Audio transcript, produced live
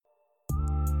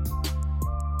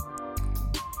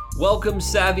Welcome,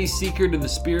 Savvy Seeker, to the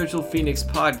Spiritual Phoenix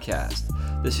Podcast.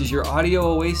 This is your audio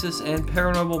oasis and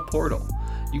paranormal portal.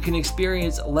 You can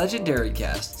experience legendary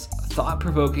guests,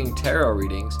 thought-provoking tarot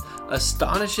readings,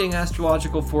 astonishing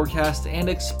astrological forecasts, and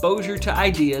exposure to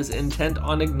ideas intent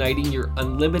on igniting your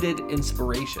unlimited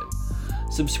inspiration.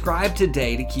 Subscribe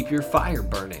today to keep your fire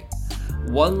burning.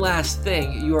 One last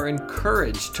thing, you are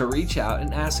encouraged to reach out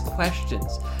and ask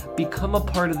questions. Become a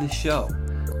part of the show.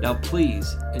 Now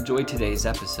please enjoy today's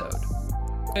episode.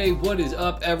 Hey, what is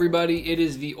up, everybody? It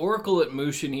is the Oracle at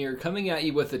Mushin here, coming at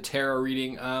you with a tarot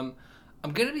reading. I'm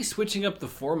going to be switching up the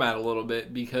format a little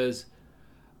bit because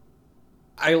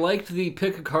I liked the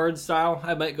pick a card style.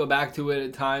 I might go back to it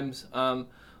at times.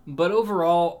 But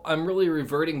overall, I'm really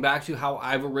reverting back to how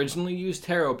I've originally used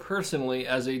tarot personally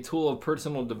as a tool of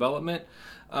personal development,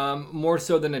 more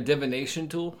so than a divination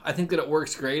tool. I think that it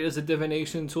works great as a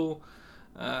divination tool.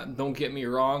 Don't get me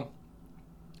wrong.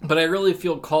 But I really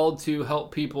feel called to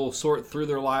help people sort through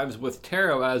their lives with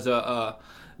tarot as a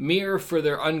mirror for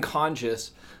their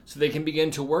unconscious so they can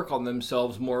begin to work on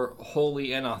themselves more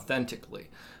wholly and authentically.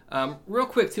 Real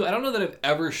quick, too, I don't know that I've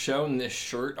ever shown this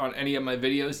shirt on any of my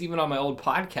videos, even on my old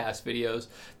podcast videos.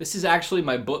 This is actually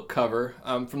my book cover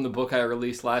from the book I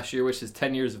released last year, which is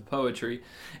 10 Years of Poetry.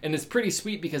 And it's pretty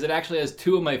sweet because it actually has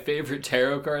two of my favorite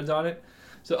tarot cards on it.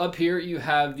 So up here you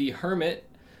have the Hermit,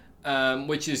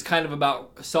 which is kind of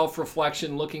about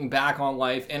self-reflection, looking back on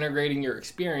life, integrating your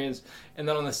experience. And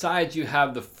then on the sides you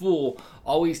have the Fool,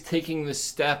 always taking the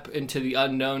step into the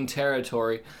unknown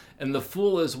territory. And the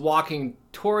Fool is walking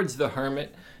towards the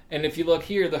Hermit. And if you look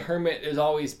here, the Hermit is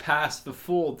always past the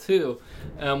Fool too,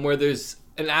 where there's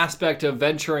an aspect of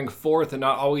venturing forth and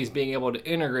not always being able to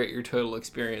integrate your total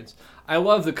experience. I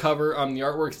love the cover. The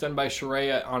artwork's done by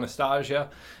Sharia Anastasia.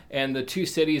 And the two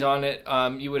cities on it,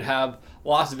 you would have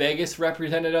Las Vegas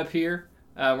represented up here,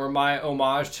 where my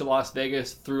homage to Las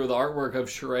Vegas through the artwork of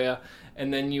Sharia.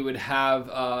 And then you would have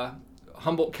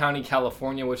Humboldt County,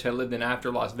 California, which I lived in after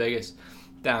Las Vegas,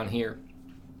 down here.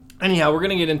 Anyhow, we're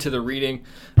going to get into the reading.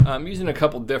 I'm using a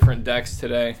couple different decks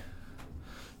today.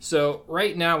 So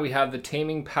right now we have the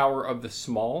Taming Power of the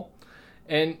Small.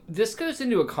 And this goes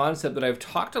into a concept that I've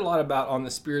talked a lot about on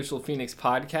the Spiritual Phoenix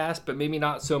podcast, but maybe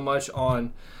not so much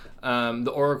on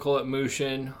the Oracle at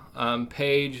Mushin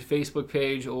page, Facebook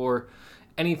page, or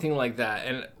anything like that.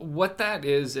 And what that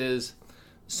is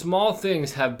small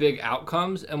things have big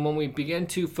outcomes. And when we begin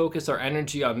to focus our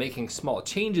energy on making small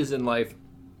changes in life,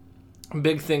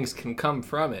 big things can come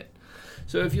from it.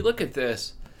 So if you look at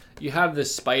this, you have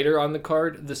this spider on the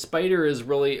card. The spider is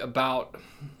really about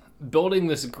building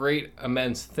this great,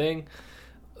 immense thing.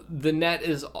 The net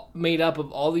is made up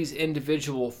of all these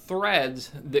individual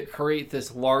threads that create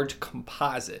this large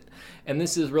composite. And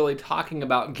this is really talking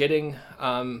about getting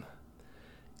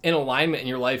in alignment in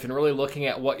your life and really looking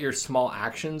at what your small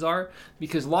actions are,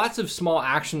 because lots of small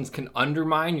actions can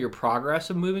undermine your progress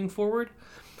of moving forward.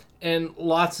 And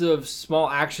lots of small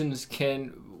actions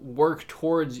can work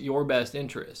towards your best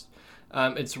interest.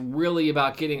 It's really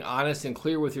about getting honest and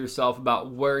clear with yourself about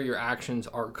where your actions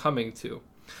are coming to.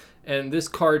 And this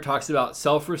card talks about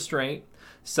self-restraint,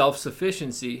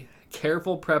 self-sufficiency,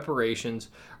 careful preparations,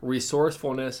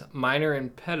 resourcefulness, minor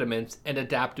impediments, and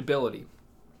adaptability.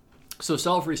 So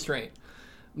self-restraint.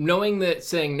 Knowing that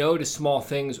saying no to small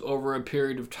things over a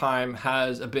period of time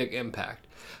has a big impact.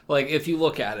 Like if you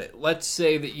look at it, let's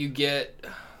say that you get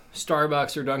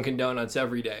Starbucks or Dunkin' Donuts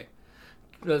every day.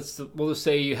 We'll just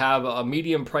say you have a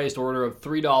medium priced order of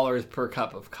 $3 per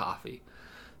cup of coffee.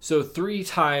 So 3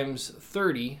 times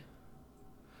 30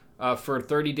 for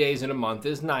 30 days in a month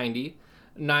is 90.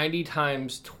 90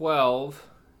 times 12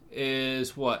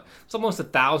 is what? It's almost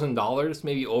 $1,000,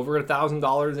 maybe over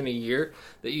 $1,000 in a year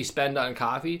that you spend on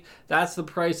coffee. That's the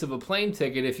price of a plane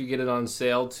ticket if you get it on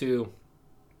sale to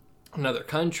another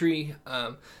country.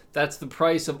 That's the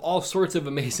price of all sorts of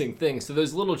amazing things. So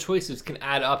those little choices can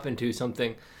add up into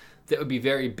something that would be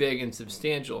very big and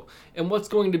substantial. And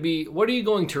what are you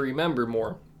going to remember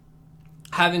more?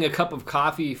 Having a cup of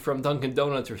coffee from Dunkin'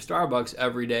 Donuts or Starbucks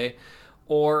every day,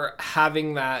 or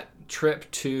having that trip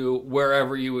to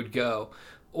wherever you would go,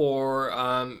 or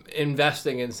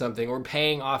investing in something, or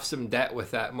paying off some debt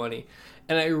with that money.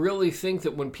 And I really think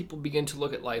that when people begin to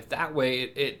look at life that way,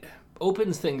 it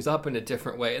opens things up in a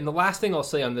different way. And the last thing I'll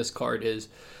say on this card is,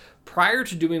 prior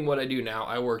to doing what I do now,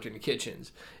 I worked in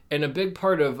kitchens. And a big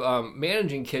part of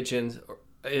managing kitchens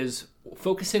is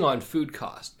focusing on food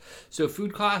cost. So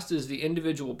food cost is the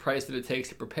individual price that it takes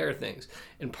to prepare things.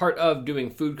 And part of doing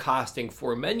food costing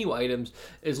for menu items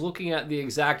is looking at the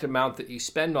exact amount that you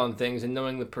spend on things and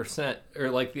knowing the percent, or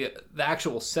like the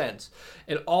actual cents.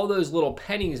 And all those little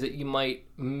pennies that you might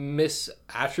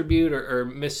misattribute or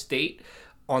misstate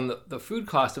on the food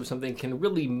cost of something can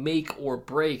really make or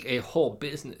break a whole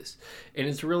business. And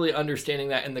it's really understanding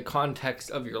that in the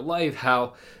context of your life,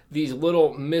 how these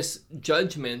little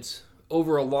misjudgments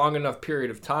over a long enough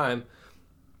period of time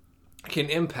can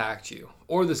impact you,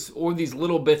 or these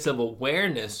little bits of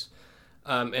awareness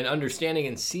and understanding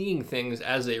and seeing things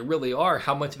as they really are,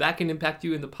 how much that can impact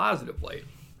you in the positive light.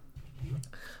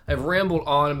 I've rambled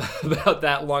on about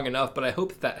that long enough, but I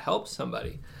hope that helps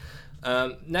somebody.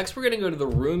 Next, we're going to go to the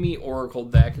Rumi Oracle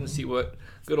deck and see what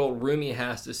good old Rumi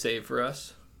has to say for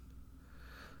us.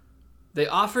 They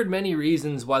offered many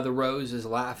reasons why the rose is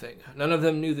laughing. None of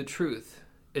them knew the truth.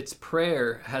 Its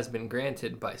prayer has been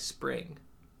granted by spring.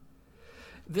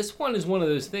 This one is one of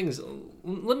those things.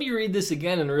 Let me read this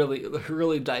again and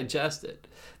really digest it.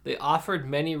 They offered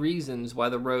many reasons why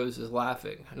the rose is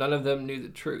laughing. None of them knew the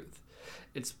truth.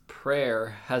 Its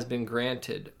prayer has been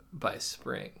granted by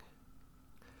spring.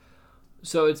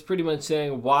 So it's pretty much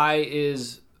saying, why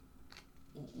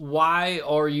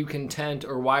are you content,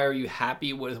 or why are you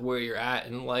happy with where you're at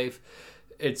in life?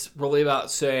 It's really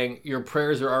about saying your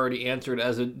prayers are already answered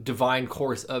as a divine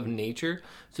course of nature,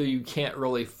 so you can't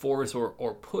really force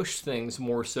or push things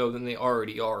more so than they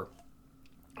already are.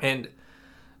 And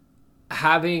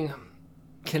having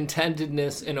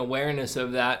contentedness and awareness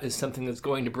of that is something that's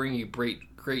going to bring you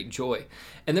great joy.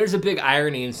 And there's a big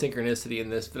irony and synchronicity in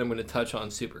this that I'm going to touch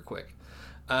on super quick.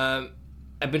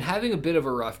 I've been having a bit of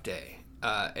a rough day,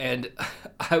 and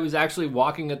I was actually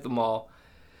walking at the mall,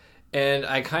 and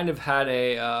I kind of had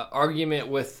a argument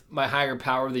with my higher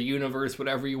power, the universe,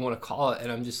 whatever you want to call it, and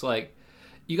I'm just like,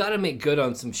 you got to make good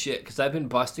on some shit, because I've been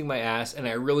busting my ass, and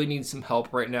I really need some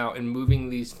help right now in moving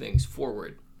these things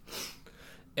forward.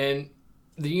 And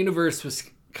the universe was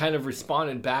kind of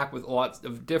responded back with lots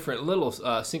of different little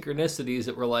synchronicities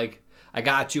that were like, I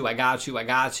got you, I got you, I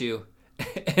got you.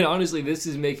 And honestly, this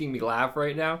is making me laugh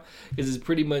right now, because it's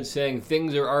pretty much saying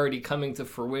things are already coming to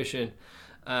fruition.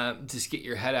 Just get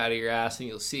your head out of your ass and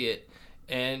you'll see it.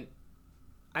 And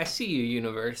I see you,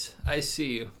 universe. I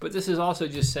see you. But this is also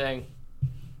just saying,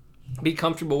 be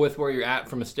comfortable with where you're at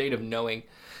from a state of knowing.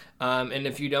 And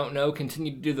if you don't know,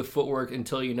 continue to do the footwork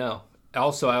until you know.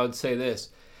 Also, I would say this.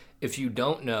 If you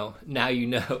don't know, now you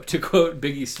know, to quote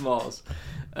Biggie Smalls.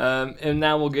 And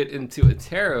now we'll get into a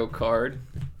tarot card.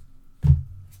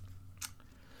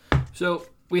 So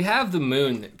we have the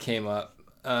moon that came up.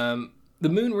 The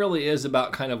moon really is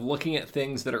about kind of looking at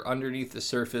things that are underneath the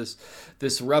surface,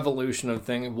 this revolution of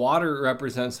things. Water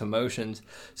represents emotions.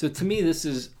 So to me, this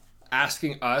is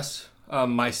asking us,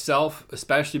 myself,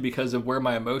 especially because of where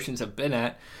my emotions have been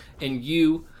at, and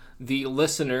you, the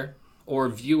listener or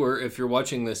viewer, if you're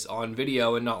watching this on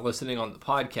video and not listening on the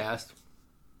podcast,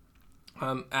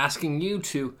 asking you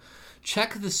to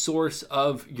check the source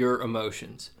of your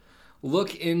emotions.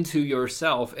 Look into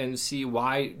yourself and see,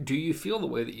 why do you feel the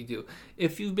way that you do.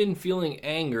 If you've been feeling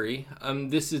angry,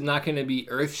 this is not going to be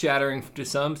earth-shattering to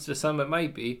some. To some it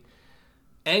might be.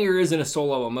 Anger isn't a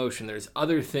solo emotion. There's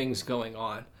other things going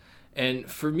on. And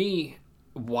for me,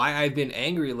 why I've been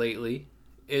angry lately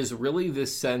is really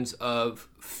this sense of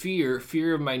fear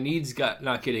of my needs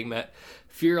not getting met,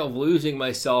 fear of losing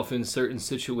myself in certain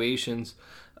situations,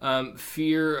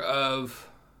 fear of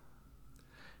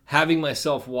having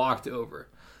myself walked over.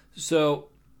 So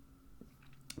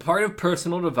part of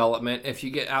personal development, if you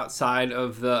get outside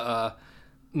of the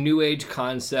new age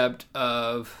concept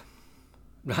of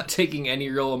not taking any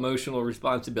real emotional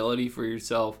responsibility for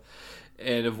yourself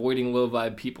and avoiding low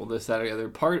vibe people, this, that, or the other,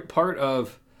 part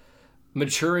of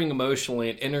maturing emotionally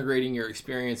and integrating your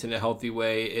experience in a healthy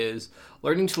way is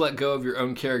learning to let go of your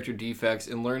own character defects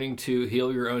and learning to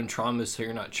heal your own traumas so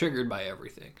you're not triggered by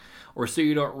everything, or so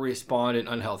you don't respond in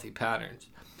unhealthy patterns.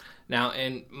 Now,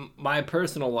 in my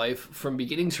personal life, from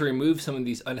beginning to remove some of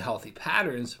these unhealthy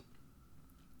patterns,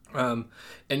 and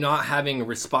not having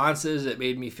responses that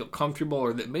made me feel comfortable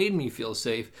or that made me feel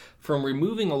safe, from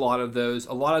removing a lot of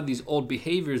these old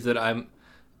behaviors that I'm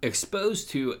exposed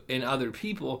to in other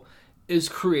people, is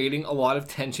creating a lot of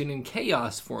tension and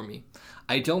chaos for me.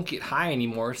 I don't get high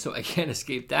anymore, so I can't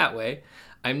escape that way.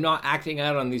 I'm not acting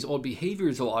out on these old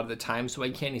behaviors a lot of the time, so I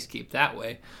can't escape that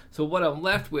way. So what I'm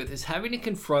left with is having to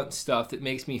confront stuff that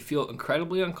makes me feel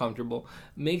incredibly uncomfortable,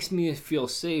 makes me feel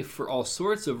safe for all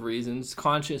sorts of reasons,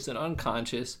 conscious and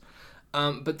unconscious,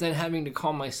 but then having to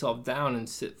calm myself down and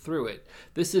sit through it.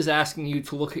 This is asking you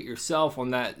to look at yourself on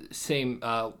that same,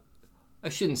 I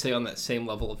shouldn't say on that same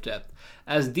level of depth,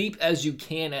 as deep as you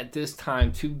can at this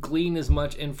time, to glean as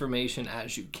much information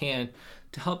as you can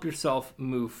to help yourself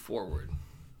move forward.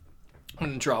 I'm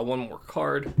going to draw one more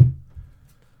card.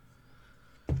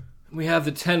 We have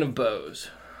the Ten of Bows,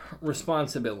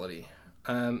 responsibility.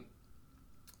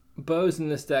 Bows in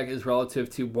this deck is relative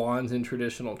to wands in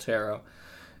traditional tarot.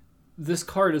 This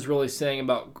card is really saying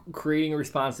about creating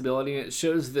responsibility, and it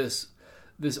shows this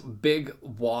big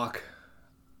walk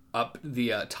up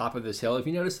the top of this hill. If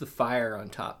you notice the fire on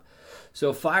top.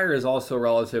 So fire is also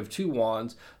relative to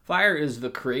wands. Fire is the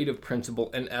creative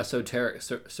principle in esoteric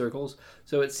circles.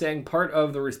 So it's saying part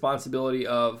of responsibility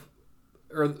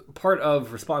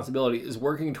is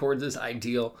working towards this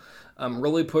ideal,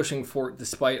 really pushing forward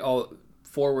despite all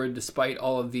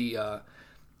of the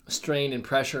strain and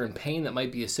pressure and pain that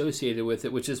might be associated with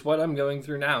it, which is what I'm going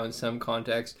through now in some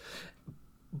context.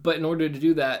 But in order to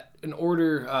do that,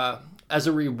 as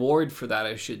a reward for that,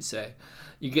 I should say,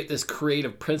 you get this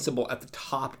creative principle at the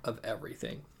top of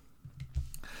everything.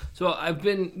 So I've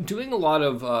been doing a lot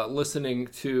of listening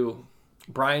to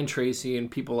Brian Tracy and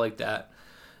people like that.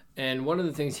 And one of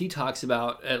the things he talks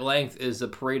about at length is the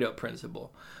Pareto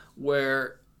principle,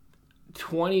 where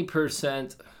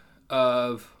 20%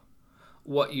 of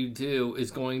what you do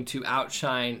is going to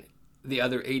outshine the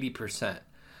other 80%,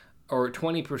 or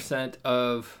 20%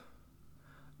 of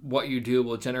what you do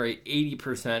will generate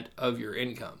 80% of your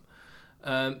income.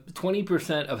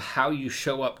 20% of how you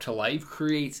show up to life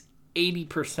creates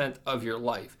 80% of your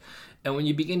life. And when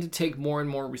you begin to take more and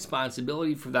more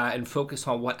responsibility for that and focus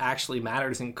on what actually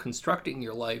matters in constructing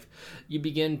your life, you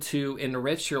begin to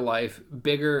enrich your life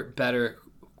bigger, better,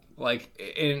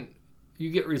 and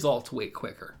you get results way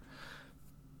quicker.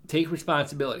 Take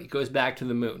responsibility. It goes back to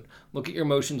the moon. Look at your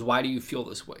emotions. Why do you feel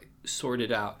this way? Sort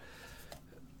it out.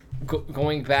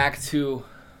 Going back to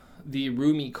the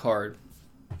Rumi card,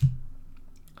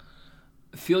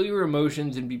 feel your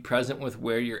emotions and be present with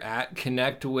where you're at.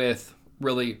 Connect with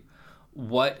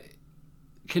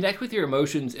your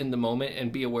emotions in the moment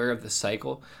and be aware of the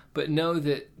cycle, but know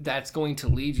that that's going to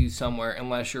lead you somewhere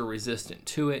unless you're resistant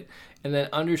to it. And then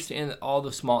understand that all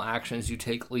the small actions you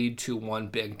take lead to one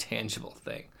big tangible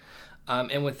thing.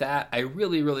 And with that, I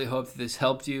really, really hope that this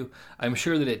helped you. I'm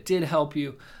sure that it did help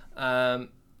you.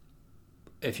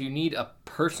 If you need a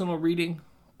personal reading,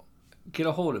 get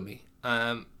a hold of me.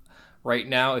 Right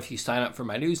now, if you sign up for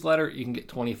my newsletter, you can get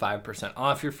 25%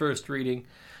 off your first reading.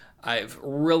 I've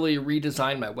really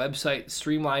redesigned my website,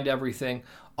 streamlined everything.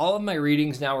 All of my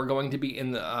readings now are going to be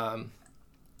in the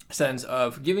sense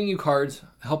of giving you cards,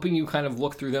 helping you kind of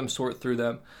look through them, sort through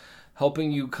them,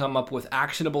 helping you come up with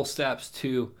actionable steps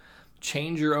to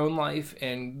change your own life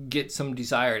and get some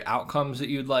desired outcomes that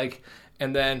you'd like.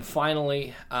 And then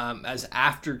finally, as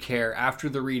aftercare, after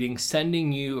the reading,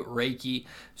 sending you Reiki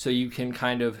so you can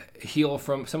kind of heal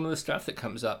from some of the stuff that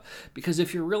comes up. Because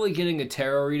if you're really getting a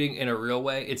tarot reading in a real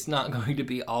way, it's not going to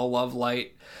be all love,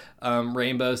 light,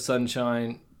 rainbow,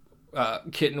 sunshine,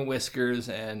 kitten whiskers,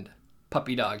 and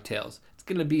puppy dog tails. It's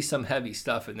going to be some heavy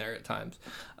stuff in there at times.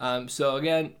 So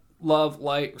again, love,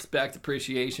 light, respect,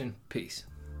 appreciation, peace.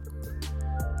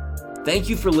 Thank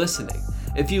you for listening.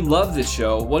 If you love this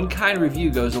show, one kind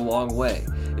review goes a long way.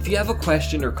 If you have a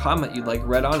question or comment you'd like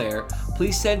read on air,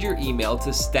 please send your email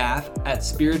to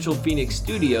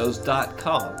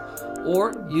staff@spiritualphoenixstudios.com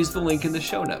or use the link in the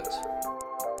show notes.